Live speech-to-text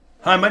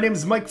Hi, my name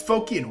is Mike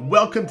Foki and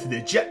welcome to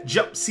the JET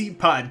JUMPSEAT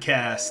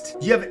Podcast.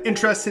 Do you have an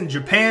interest in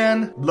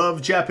Japan,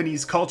 love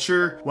Japanese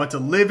culture, want to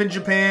live in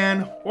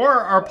Japan, or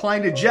are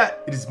applying to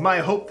JET? It is my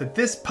hope that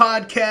this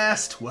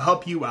podcast will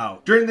help you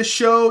out. During the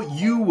show,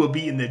 you will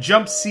be in the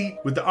jump seat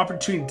with the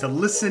opportunity to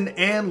listen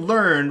and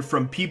learn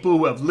from people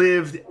who have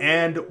lived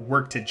and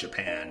worked in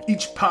Japan.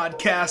 Each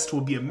podcast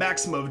will be a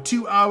maximum of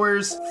 2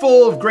 hours,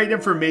 full of great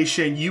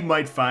information you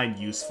might find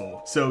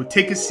useful. So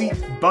take a seat,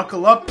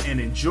 buckle up, and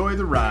enjoy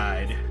the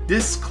ride.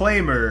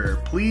 Disclaimer,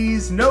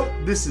 please note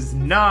this is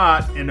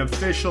not an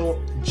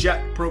official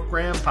JET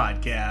program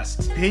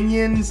podcast.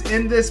 Opinions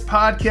in this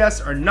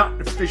podcast are not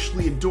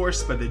officially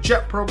endorsed by the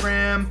JET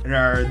program and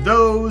are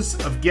those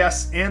of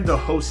guests and the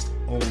host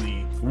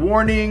only.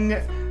 Warning,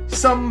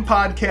 some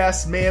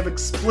podcasts may have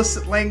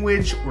explicit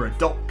language or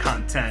adult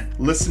content.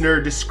 Listener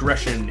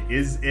discretion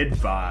is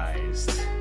advised.